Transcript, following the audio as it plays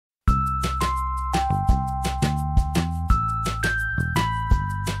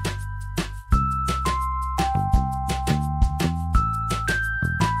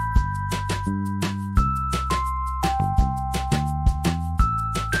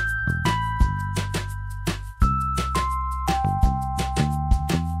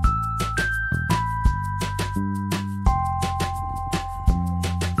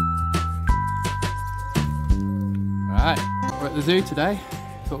the zoo today.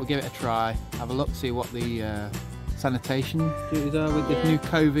 Thought we'd give it a try, have a look, see what the sanitation duties are with this new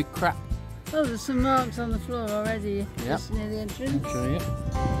COVID crap. Oh, there's some marks on the floor already, just near the entrance. I'll show you.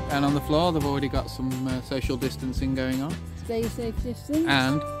 And on the floor they've already got some social distancing going on. Stay safe distance.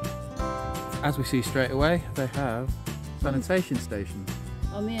 And as we see straight away, they have sanitation stations.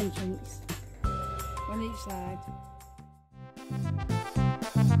 On the entrance, on each side.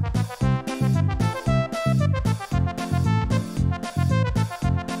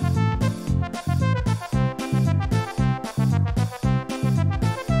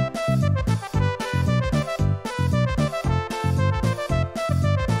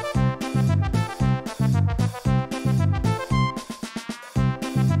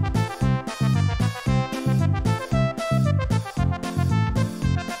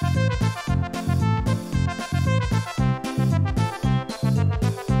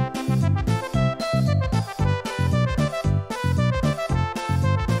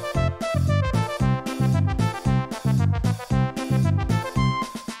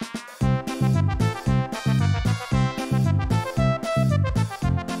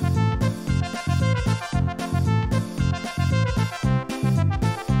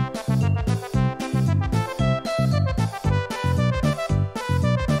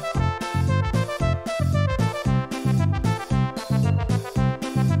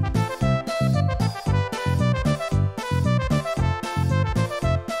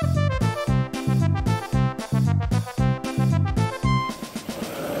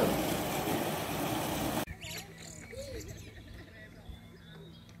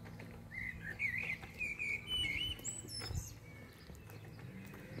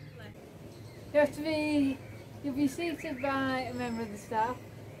 You'll be seated by a member of the staff,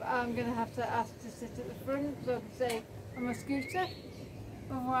 but I'm going to have to ask to sit at the front so I can say I'm a scooter.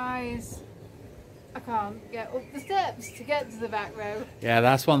 Otherwise, I can't get up the steps to get to the back row. Yeah,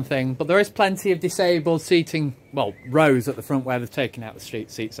 that's one thing. But there is plenty of disabled seating, well, rows at the front where they've taken out the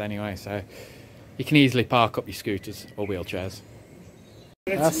street seats anyway, so you can easily park up your scooters or wheelchairs.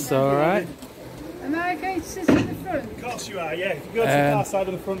 That's all right. Am I going to sit in the front? Of course you are, yeah. If you go to the far side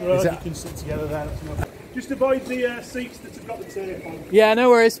of the front row, you can sit together there. Just avoid the seats that have got the tape on. Yeah, no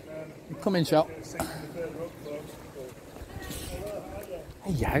worries. Come in, shop.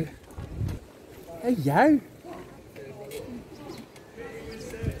 Hey, yo. Hey, yo.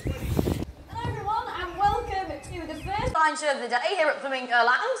 Hello everyone and welcome to the first line show of the day here at Flamingo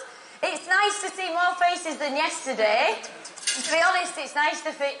Land. It's nice to see more faces than yesterday. To be honest, it's nice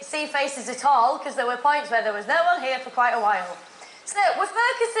to see faces at all because there were points where there was no one here for quite a while. So we're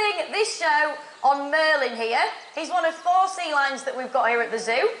focusing this show on Merlin here. He's one of 4 sea lions that we've got here at the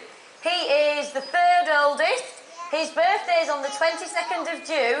zoo. He is the 3rd oldest. His birthday's on the 22nd of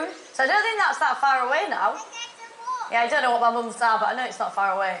June, so I don't think that's that far away now. Yeah, I don't know what my mum's are, but I know it's not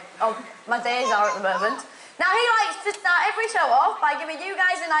far away. Oh, my days are at the moment. Now, he likes to start every show off by giving you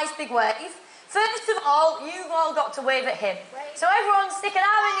guys a nice big wave. First of all, you've all got to wave at him. So everyone stick an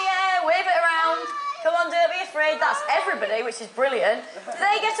arm in the air, wave it around. Come on, don't be afraid. That's everybody, which is brilliant. Do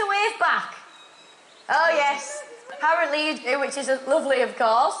they get a wave back? Oh, yes. Apparently you do, which is lovely, of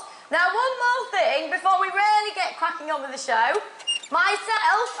course. Now, one more thing before we really get cracking on with the show.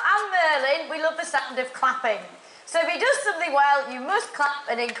 Myself and Merlin, we love the sound of clapping. So if he does something well, you must clap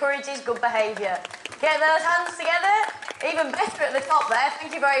and encourage his good behaviour. Get those hands together. Even better at the top there.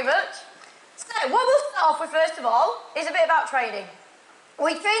 Thank you very much. So, what we'll start off with first of all is a bit about training.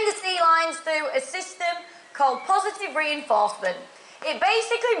 We train the sea lions through a system called positive reinforcement. It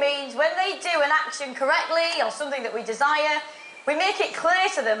basically means when they do an action correctly or something that we desire, we make it clear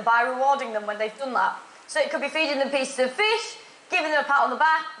to them by rewarding them when they've done that. So it could be feeding them pieces of fish, giving them a pat on the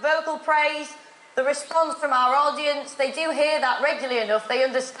back, vocal praise, the response from our audience. They do hear that regularly enough, they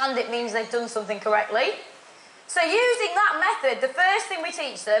understand it means they've done something correctly. So using that method, the first thing we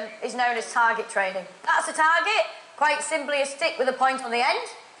teach them is known as target training. That's a target, quite simply a stick with a point on the end.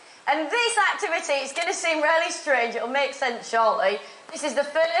 And this activity is going to seem really strange, it'll make sense shortly. This is the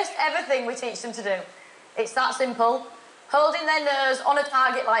first ever thing we teach them to do. It's that simple. Holding their nose on a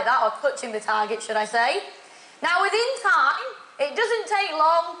target like that, or touching the target, should I say. Now within time, it doesn't take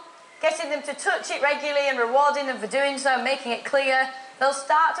long, getting them to touch it regularly and rewarding them for doing so, making it clear, they'll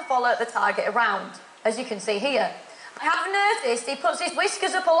start to follow the target around. As you can see here. I have noticed he puts his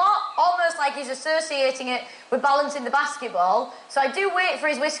whiskers up a lot, almost like he's associating it with balancing the basketball. So I do wait for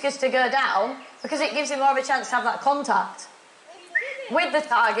his whiskers to go down because it gives him more of a chance to have that contact with the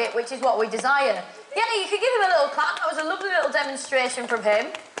target, which is what we desire. Yeah, you could give him a little clap. That was a lovely little demonstration from him.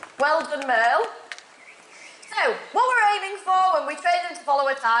 Well done, Merle. So, what we're aiming for when we train them to follow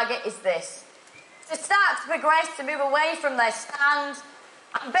a target is this. to start to progress, to move away from their stand.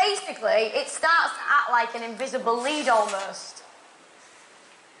 And basically, it starts to act like an invisible lead almost.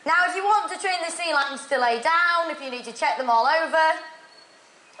 Now, if you want to train the sea lions to lay down, if you need to check them all over,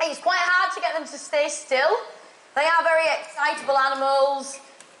 it's quite hard to get them to stay still. They are very excitable animals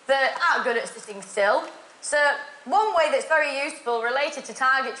that aren't good at sitting still. So one way that's very useful related to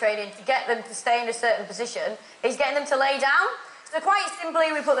target training to get them to stay in a certain position is getting them to lay down. So quite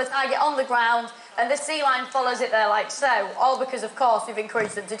simply, we put the target on the ground and the sea lion follows it there like so, all because, of course, we've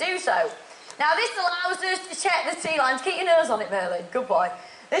encouraged them to do so. Now, this allows us to check the sea lions. Keep your nose on it, Merlin. Good boy.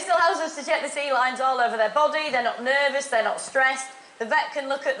 This allows us to check the sea lions all over their body. They're not nervous, they're not stressed. The vet can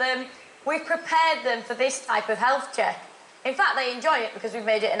look at them. We've prepared them for this type of health check. In fact, they enjoy it because we've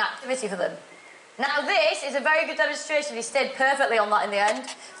made it an activity for them. Now, this is a very good demonstration. He stayed perfectly on that in the end.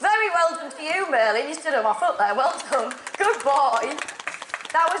 Very well done to you, Merlin. You stood on my foot there. Well done. Good boy.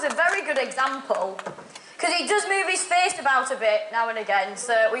 That was a very good example. Because he does move his face about a bit now and again.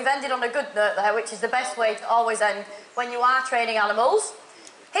 So we've ended on a good note there, which is the best way to always end when you are training animals.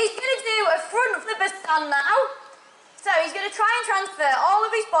 He's going to do a front flipper stand now. So he's going to try and transfer all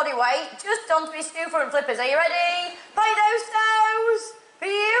of his body weight just onto his 2 front flippers. Are you ready? Point those toes.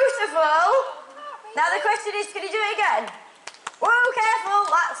 Beautiful. Now the question is, can you do it again? Whoa,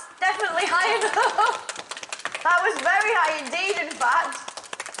 careful. That's definitely high enough. That was very high indeed, in fact.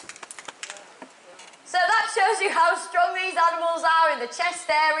 So that shows you how strong these animals are in the chest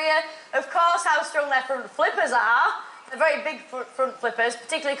area. Of course, how strong their front flippers are. They're very big front flippers,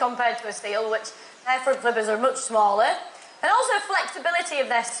 particularly compared to a seal, which their front flippers are much smaller. And also flexibility of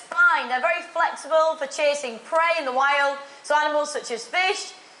their spine. They're very flexible for chasing prey in the wild, so animals such as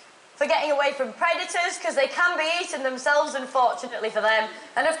fish, for getting away from predators, because they can be eaten themselves, unfortunately for them.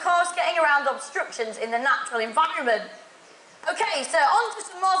 And of course, getting around obstructions in the natural environment. Okay, so on to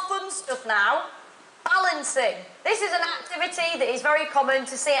some more fun stuff now. Balancing. This is an activity that is very common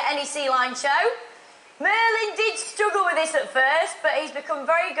to see at any sea lion show. Merlin did struggle with this at first, but he's become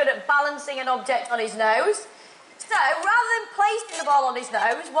very good at balancing an object on his nose. So, rather than placing the ball on his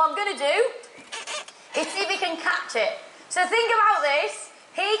nose, what I'm going to do is see if he can catch it. So think about this.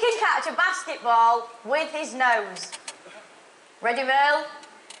 He can catch a basketball with his nose. Ready, Merl?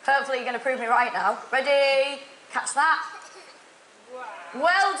 Hopefully you're going to prove me right now. Ready? Catch that.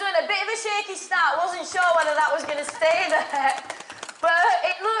 Well done. A bit of a shaky start. Wasn't sure whether that was going to stay there. But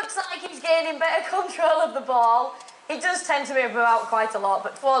it looks like he's gaining better control of the ball. He does tend to move about quite a lot,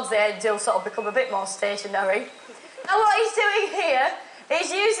 but towards the end he'll sort of become a bit more stationary. Now what he's doing here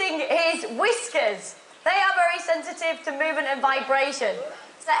is using his whiskers. They are very sensitive to movement and vibration.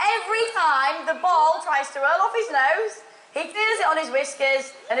 So every time the ball tries to roll off his nose, he feels it on his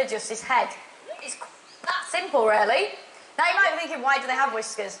whiskers and adjusts his head. It's that simple, really. Now you might be thinking, why do they have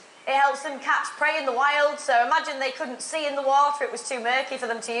whiskers? It helps them catch prey in the wild, so imagine they couldn't see in the water, it was too murky for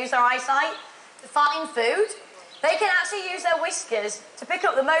them to use their eyesight to find food. They can actually use their whiskers to pick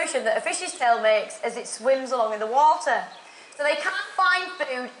up the motion that a fish's tail makes as it swims along in the water. So they can't find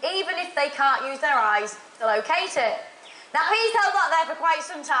food even if they can't use their eyes to locate it. Now he's held that there for quite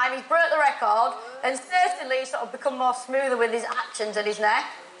some time, he's broke the record and certainly sort of become more smoother with his actions and his neck.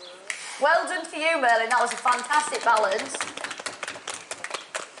 Well done to you, Merlin, that was a fantastic balance.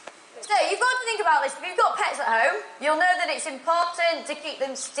 So you've got to think about this. If you've got pets at home, you'll know that it's important to keep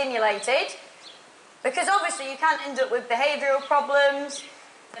them stimulated because obviously you can end up with behavioural problems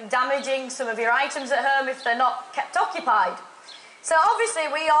and damaging some of your items at home if they're not kept occupied. So obviously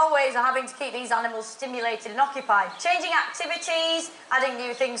we always are having to keep these animals stimulated and occupied. Changing activities, adding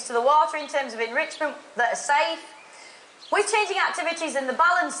new things to the water in terms of enrichment that are safe. With changing activities and the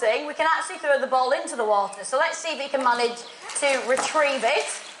balancing, we can actually throw the ball into the water. So let's see if he can manage to retrieve it.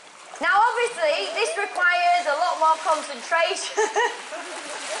 Now, obviously, this requires a lot more concentration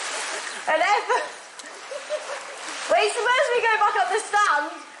and effort. Well, he's supposed to be going back up the stand,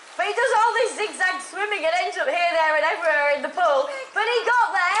 but he does all this zigzag swimming and ends up here, there, and everywhere in the pool. But he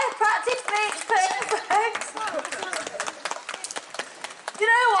got there. Practice makes perfect. You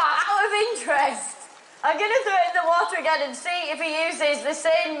know what? Out of interest, I'm going to throw it in the water again and see if he uses the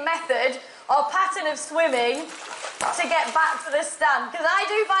same method or pattern of swimming to get back to the stand, because I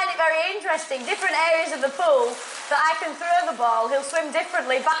do find it very interesting. Different areas of the pool that I can throw the ball, he'll swim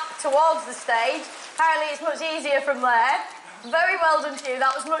differently back towards the stage. Apparently it's much easier from there. Very well done to you,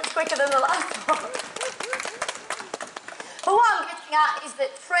 that was much quicker than the last one. But what I'm getting at is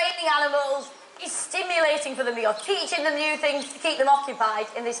that training animals is stimulating for them. You're teaching them new things to keep them occupied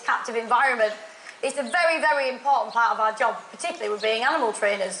in this captive environment. It's a very, very important part of our job, particularly with being animal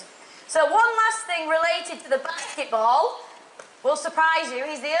trainers. So one last thing related to the basketball. will surprise you.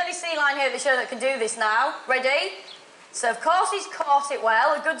 He's the only sea lion here at the show that can do this now. Ready? So, of course, he's caught it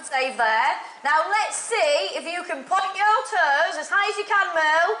well. A good save there. Now, let's see if you can point your toes as high as you can,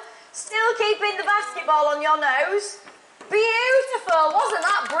 Merle. Still keeping the basketball on your nose. Beautiful. Wasn't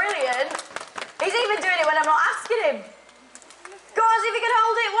that brilliant? He's even doing it when I'm not asking him. Go on, see if you can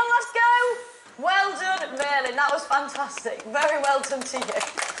hold it. One last go. Well done, Merlin. That was fantastic. Very well done to you.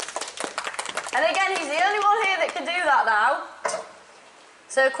 And again, he's the only one here that can do that now.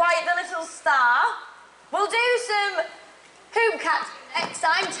 So, quite the little star. We'll do some hoop catching next.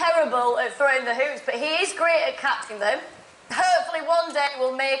 I'm terrible at throwing the hoops, but he is great at catching them. Hopefully one day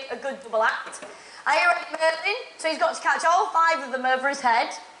we'll make a good double act. Are you ready, Merlin? So he's got to catch all 5 of them over his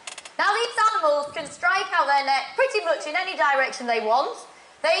head. Now these animals can strike out their neck pretty much in any direction they want.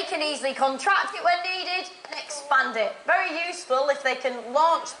 They can easily contract it when needed and expand it. Very useful if they can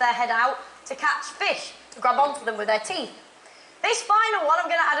launch their head out to catch fish, to grab onto them with their teeth. This final one, I'm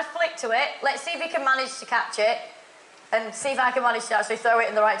going to add a flick to it. Let's see if he can manage to catch it. And see if I can manage to actually throw it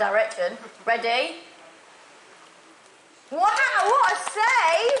in the right direction. Ready? Wow, what a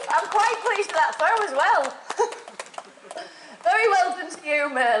save! I'm quite pleased with that throw as well. Very well done to you,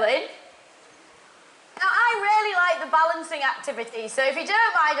 Merlin. Now, I really like the balancing activity, so if you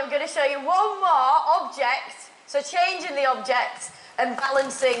don't mind, I'm going to show you one more object. So changing the object and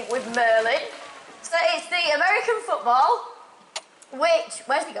balancing with Merlin. So it's the American football, which,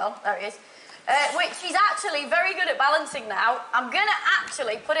 where's he gone? There he is. Which he's actually very good at balancing now. I'm going to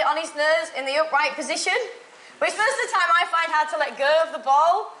actually put it on his nose in the upright position, which most of the time I find hard to let go of the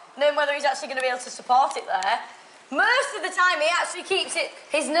ball, knowing whether he's actually going to be able to support it there. Most of the time he actually keeps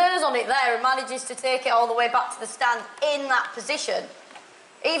his nose on it there and manages to take it all the way back to the stand in that position,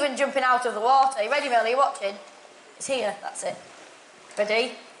 even jumping out of the water. Are you ready, Mel? Are you watching? It's here, that's it.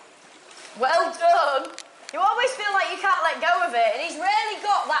 Ready? Well done. You always feel like you can't let go of it, and he's really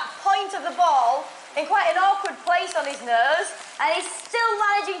got that point of the ball in quite an awkward place on his nose, and he's still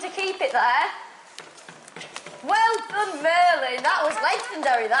managing to keep it there. Well done, Merlin. That was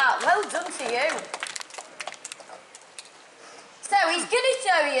legendary, that. Well done to you. So he's going to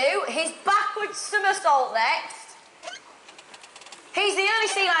show you his backward somersault next. He's the only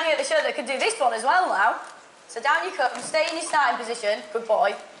sea lion here at the show that can do this one as well now. So down you come, stay in your starting position. Good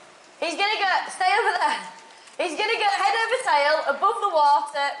boy. He's going to go, stay over there. He's going to go head over tail, above the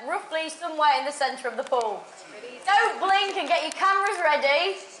water, roughly somewhere in the centre of the pool. Don't blink and get your cameras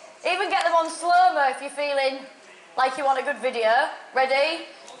ready. Even get them on slow-mo if you're feeling like you want a good video. Ready?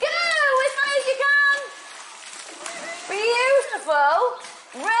 Go! As high as you can! Beautiful!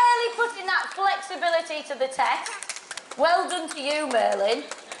 Really putting that flexibility to the test. Well done to you, Merlin.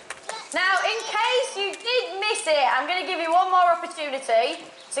 Now, in case you did miss it, I'm going to give you one more opportunity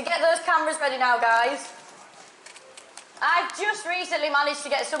to get those cameras ready now, guys. I've just recently managed to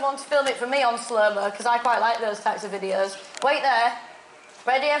get someone to film it for me on slow-mo, because I quite like those types of videos. Wait there.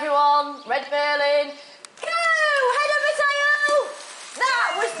 Ready, everyone? Ready, Merlin? Go! Head over tail!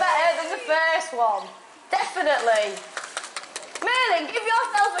 That was better than the first one. Definitely. Merlin, give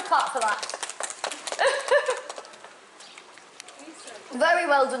yourself a clap for that. Very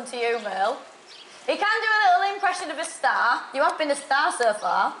well done to you, Merle. He can do a little impression of a star. You have been a star so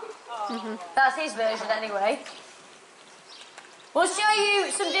far. That's his version anyway. We'll show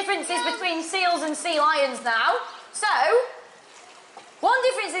you some differences between seals and sea lions now. So, one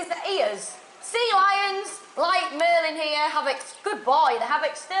difference is the ears. Sea lions, like Merlin here, good boy, they have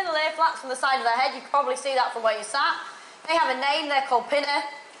external ear flaps on the side of their head. You can probably see that from where you sat. They have a name, they're called pinna.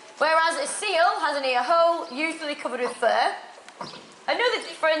 Whereas a seal has an ear hole, usually covered with fur. Another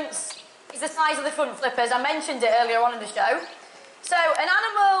difference is the size of the front flippers. I mentioned it earlier on in the show. So, an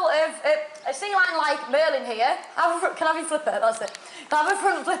animal of a sea lion like Merlin here, can I have your flipper? That's it. Can I have a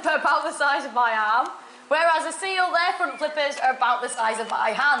front flipper about the size of my arm? Whereas a seal, their front flippers are about the size of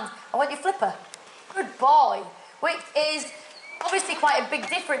my hand. I want your flipper. Good boy. Which is obviously quite a big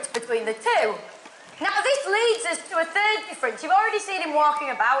difference between the two. Now, this leads us to a third difference. You've already seen him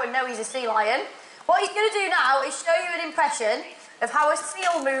walking about and know he's a sea lion. What he's going to do now is show you an impression of how a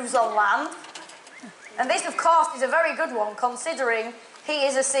seal moves on land. And this, of course, is a very good one, considering he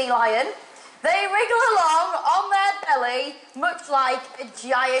is a sea lion. They wriggle along on their belly, much like a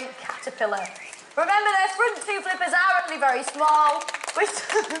giant caterpillar. Remember, their front two flippers are only very small.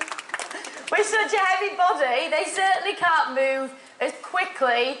 With such a heavy body, they certainly can't move as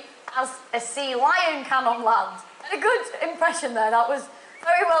quickly as a sea lion can on land. And a good impression there. That was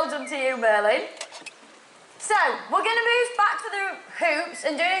very well done to you, Merlin. So, we're going to move back to the hoops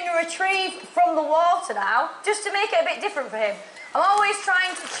and doing a retrieve from the water now, just to make it a bit different for him. I'm always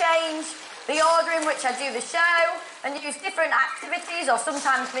trying to change the order in which I do the show, and use different activities or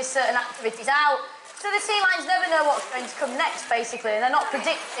sometimes miss certain activities out. So the sea lions never know what's going to come next, basically, and they're not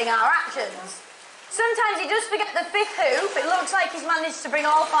predicting our actions. Sometimes he does forget the 5th hoop. It looks like he's managed to bring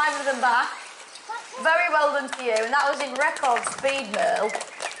all 5 of them back. Very well done to you, and that was in record speed, Merle.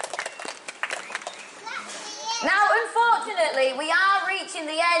 Now, unfortunately, we are reaching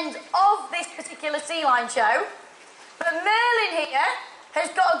the end of this particular sea lion show, but Merlin here has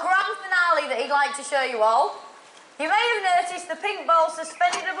got a grand finale that he'd like to show you all. You may have noticed the pink ball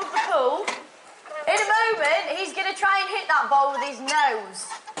suspended above the pool. In a moment, he's going to try and hit that ball with his nose.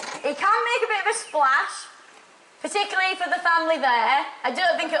 He can make a bit of a splash, particularly for the family there. I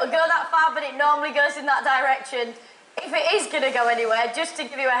don't think it'll go that far, but it normally goes in that direction. If it is going to go anywhere, just to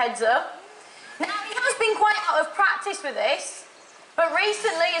give you a heads up. Now, he has been quite out of practice with this, but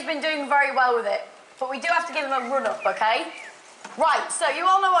recently he's been doing very well with it. But we do have to give him a run-up, OK? Right, so you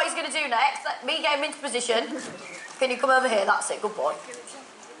all know what he's going to do next. Let me get him into position. Can you come over here? That's it, good boy.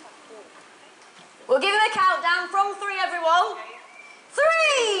 We'll give him a countdown from 3, everyone.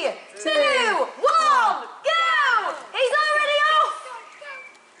 3, 2, 1, go! He's already off!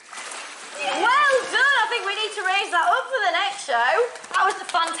 Well done. I think we need to raise that up for the next show. That was a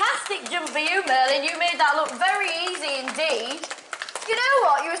fantastic jump for you, Merlin. You made that look very easy indeed. You know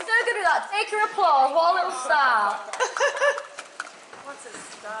what? You were so good with that. Take your applause. What a little star. What's a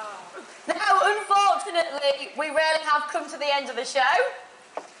star? Now, unfortunately, we really have come to the end of the show.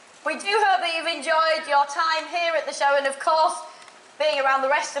 We do hope that you've enjoyed your time here at the show, and of course, being around the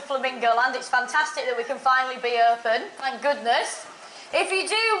rest of Flamingo Land. It's fantastic that we can finally be open, thank goodness. If you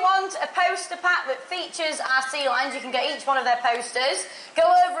do want a poster pack that features our sea lions, you can get each one of their posters. Go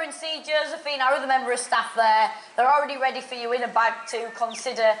over and see Josephine, our other member of staff there. They're already ready for you in a bag to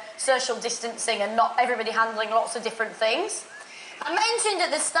consider social distancing and not everybody handling lots of different things. I mentioned at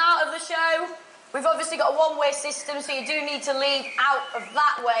the start of the show, we've obviously got a one-way system, so you do need to leave out of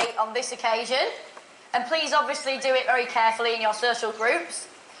that way on this occasion. And please obviously do it very carefully in your social groups.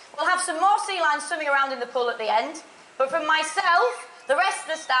 We'll have some more sea lions swimming around in the pool at the end. But from myself, the rest of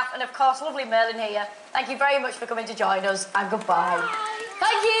the staff, and of course lovely Merlin here, thank you very much for coming to join us, and goodbye. Bye.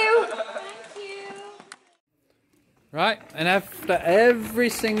 Thank you. Thank you. Right, and after every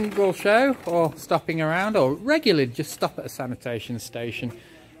single show, or stopping around, or regularly, just stop at a sanitation station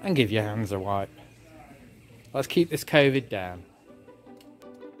and give your hands a wipe. Let's keep this COVID down.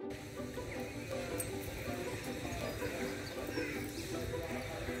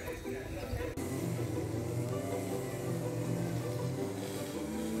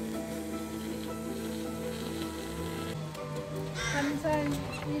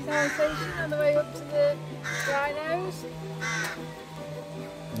 Sanitation on the way up to the rhinos.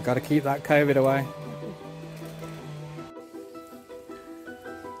 You've got to keep that COVID away.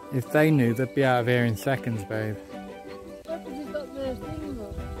 If they knew, they'd be out of here in seconds, babe. Look, because you've got the thing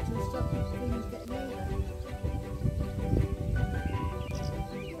up to stop things getting over.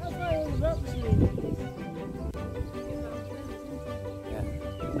 That's why all the rocks are in.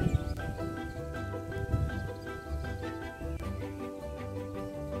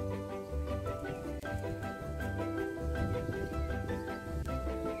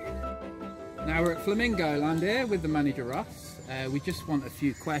 Now we're at Flamingo Land here with the manager Ross. We just want a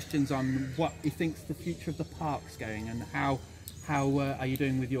few questions on what he thinks the future of the park's going, and how are you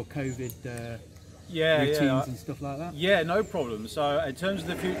doing with your COVID routines and stuff like that? Yeah, no problem. So in terms of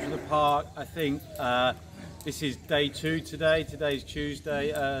the future of the park, I think this is day 2 today. Today's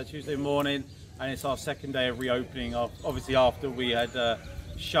Tuesday morning, and it's our second day of reopening. Obviously after we had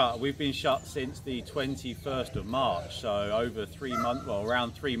shut. We've been shut since the 21st of March, so over 3 months, well,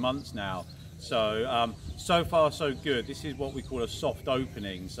 around 3 months now. So, so far so good. This is what we call a soft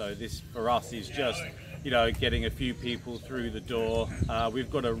opening. So this for us is just, you know, getting a few people through the door.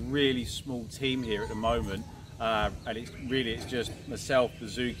 We've got a really small team here at the moment, and it's just myself, the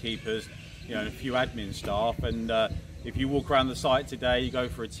zookeepers, you know, and a few admin staff. And if you walk around the site today, you go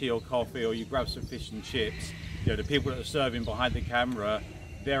for a tea or coffee, or you grab some fish and chips, you know, the people that are serving behind the camera,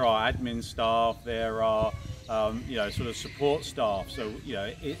 there are admin staff, there are you know, sort of support staff. So, you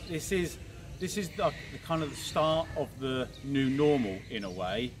know, this is the kind of the start of the new normal in a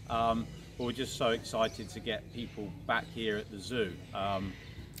way. But we're just so excited to get people back here at the zoo, and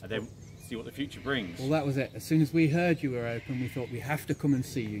then see what the future brings. Well, that was it. As soon as we heard you were open, we thought we have to come and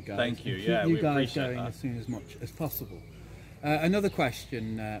see you guys. Thank you. Keep Yeah, you we guys appreciate going that. as soon as much as possible. Another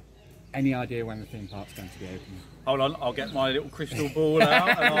question. Any idea when the theme park's going to be open? Hold on, I'll get my little crystal ball out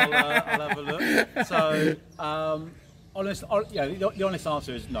and I'll have a look. So, the honest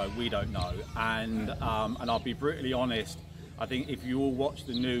answer is no, we don't know. And I'll be brutally honest, I think if you all watch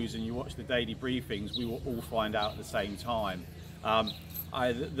the news and you watch the daily briefings, we will all find out at the same time. The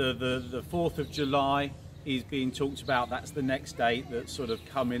 4th of July is being talked about. That's the next date that's sort of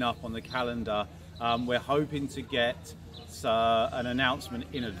coming up on the calendar. We're hoping to get an announcement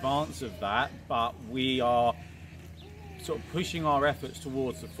in advance of that, but we are sort of pushing our efforts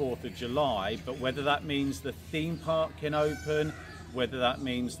towards the 4th of July. But whether that means the theme park can open, whether that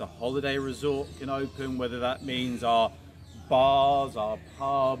means the holiday resort can open, whether that means our bars, our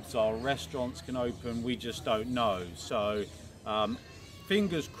pubs, our restaurants can open, we just don't know. So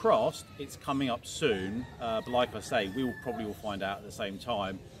fingers crossed it's coming up soon, but like I say, we will probably find out at the same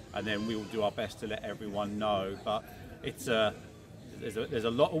time, and then we will do our best to let everyone know. But it's there's a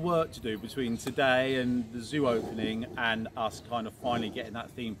lot of work to do between today and the zoo opening and us kind of finally getting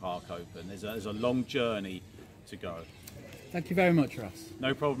that theme park open. There's a long journey to go. Thank you very much, Ross.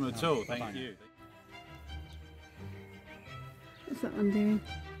 No problem at all. Thank you. What's that one doing?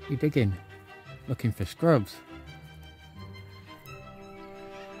 You digging? Looking for scrubs.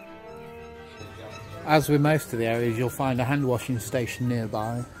 As with most of the areas, you'll find a hand washing station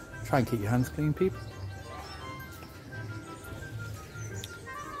nearby. Try and keep your hands clean, people.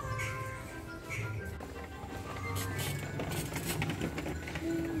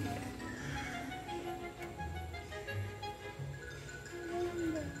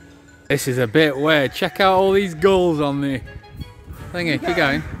 This is a bit weird. Check out all these gulls on the thingy. Keep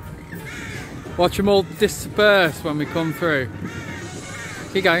going. Watch them all disperse when we come through.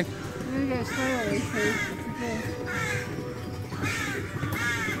 Keep going. I'm going to go slowly, please.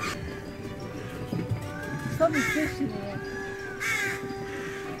 There's probably fish in here.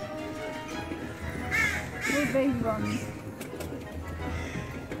 Little baby ones.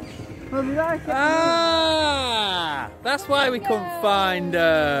 Well, we like it. Ah! That's why we couldn't find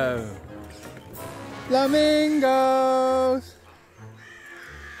flamingos.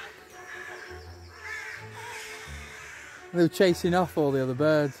 They were chasing off all the other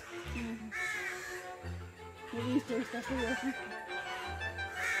birds. What these two stuff here?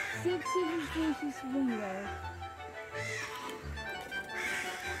 6 different species of flamingo.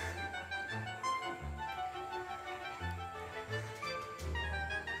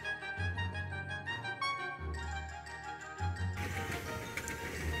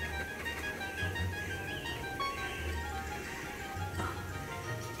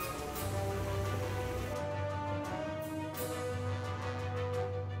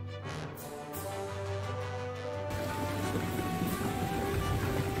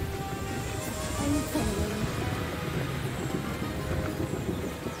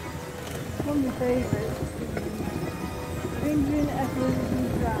 One of my favourites. Penguin, elephant and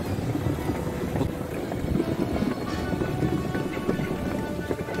giraffe.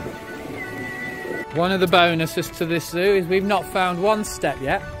 One of the bonuses to this zoo is we've not found one step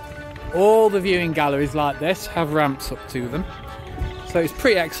yet. All the viewing galleries like this have ramps up to them. So it's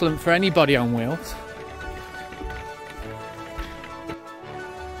pretty excellent for anybody on wheels.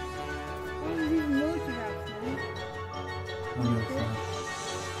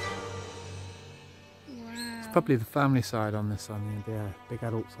 Probably the family side on this one, the big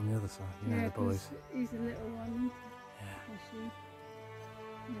adults on the other side, Yeah, the boys. He's a little one. Yeah.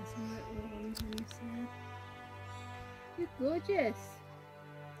 There's some little ones on this side. You're gorgeous.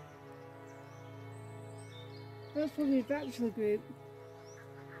 That's probably a bachelor group.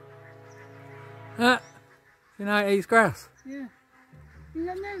 Ah, you know it eats grass. Yeah. You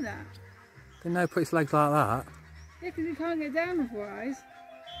don't know that? Didn't know it put its legs like that. Yeah, because it can't get down otherwise.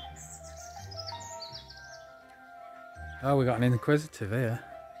 Oh, we got an inquisitive here.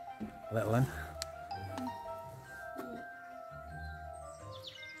 Little one.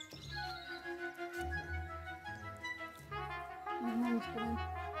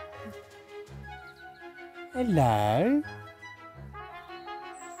 Hello.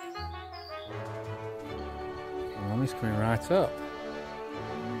 Mommy's coming right up.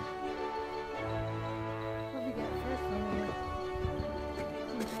 Probably get the first one here.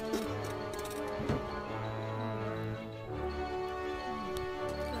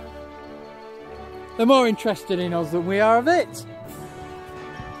 They're more interested in us than we are of it.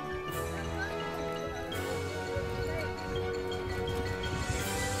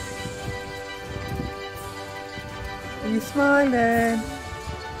 Are you smiling?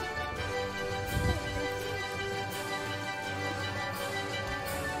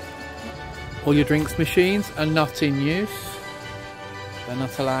 All your drinks machines are not in use. They're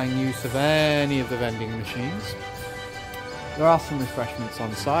not allowing use of any of the vending machines. There are some refreshments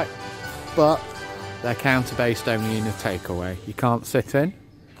on site, but they're counter-based only in a takeaway. You can't sit in.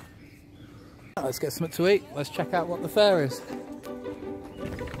 let's get something to eat. Let's check out what the fair is.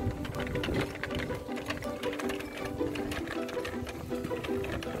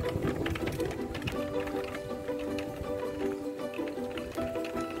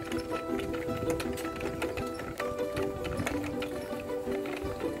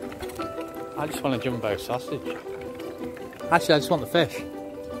 I just want a jumbo sausage. Actually, I just want the fish.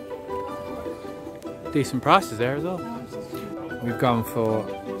 Decent prices there as well. We've gone for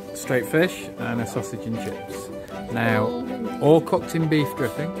straight fish and a sausage and chips. Now, all cooked in beef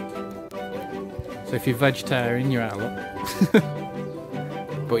dripping. So if you're vegetarian, you're out of luck.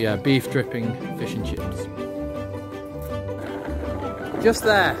 But yeah, beef dripping, fish and chips. Just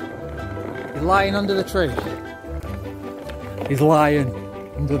there. He's lying under the tree. He's lying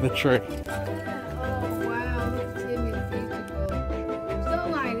under the tree.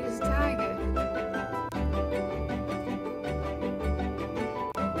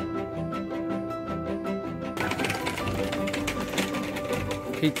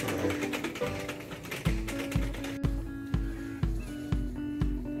 Pizza.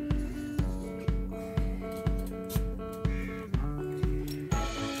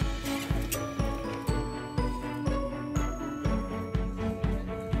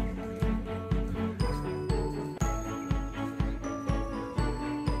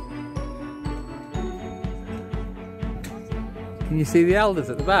 Can you see the elders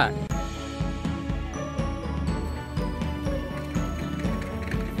at the back?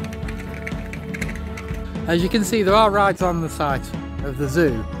 As you can see, there are rides on the site of the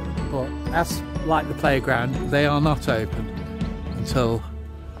zoo, but as like the playground, they are not open until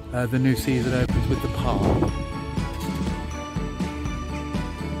the new season opens with the park.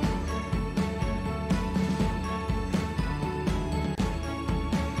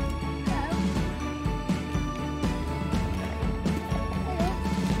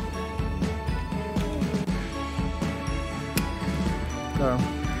 So.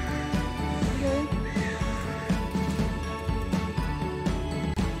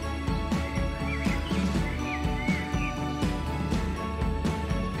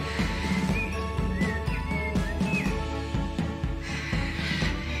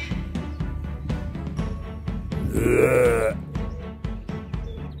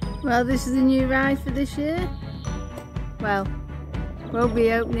 Well, this is the new ride for this year. Well, won't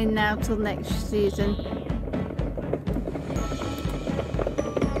be opening now till next season.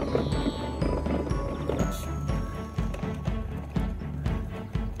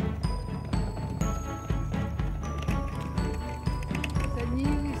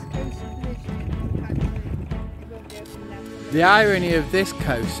 The irony of this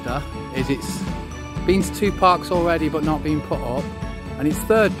coaster is it's been to 2 parks already but not been put up, and its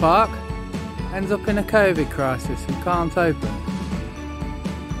 3rd park ends up in a COVID crisis and can't open.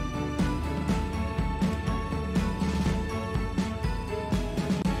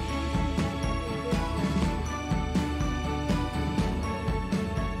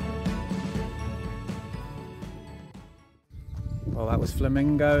 Well, that was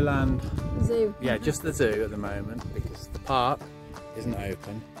Flamingo Land. Zoo. Yeah, just the zoo at the moment because the park isn't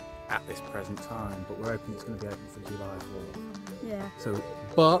open at this present time, but we're hoping it's going to be open for July 4th. Yeah. So,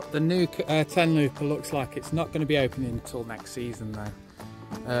 but the new 10 looper looks like it's not going to be opening until next season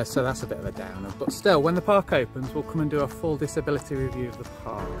though. So that's a bit of a downer. But still, when the park opens, we'll come and do a full disability review of the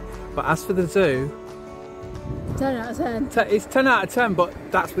park. But as for the zoo, 10 out of 10. It's 10 out of 10, but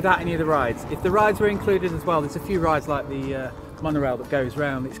that's without any of the rides. If the rides were included as well, there's a few rides like the monorail that goes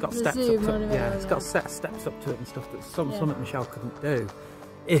round. It's got steps up to it. Yeah, it's got steps up to it and stuff that something Michelle couldn't do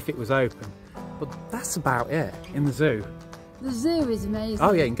if it was open. But that's about it in the zoo. The zoo is amazing.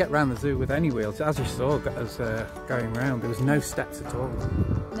 Oh yeah, you can get around the zoo with any wheels. As you saw, as going round, there was no steps at all.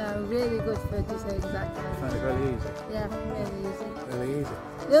 No, really good for disabled access. Found it really easy. Yeah, really easy. Really easy.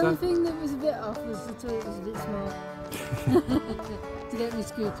 The only thing that was a bit off was the toilet was a bit small to get my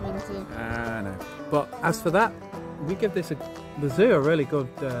scooter into. I know. But as for that, we give the zoo a really good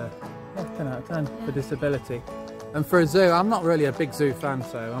 10 out of 10 for disability. And for a zoo, I'm not really a big zoo fan,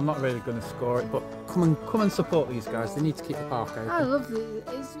 so I'm not really going to score it. But come and support these guys. They need to keep the park open. I love it.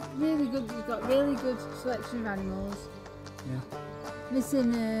 It's really good. You've got really good selection of animals. Yeah.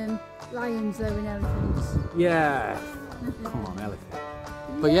 Missing lions though and elephants. Yeah. Come on, elephant.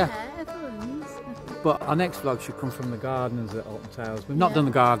 But yeah. Elephants. But our next vlog should come from the gardens at Alton Tales. We've not done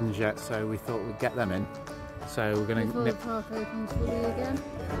the gardens yet, so we thought we'd get them in. So we're going to before the park opens fully again.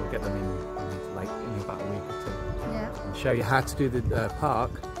 Yeah, we'll get them in like in about a week or 2. Yeah. And show you how to do the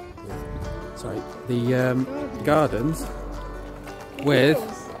park. Sorry, the gardens with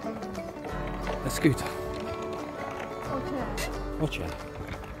a scooter Or chair. or chair.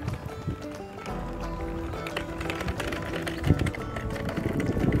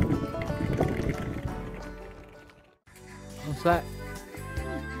 What's that?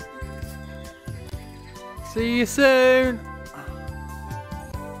 See you soon.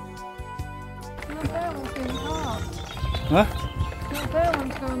 Not that one's going hard. Huh? Not that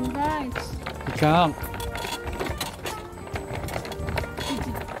one's going right. You can't.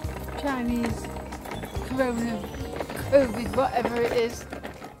 Chinese corona, COVID, whatever it is.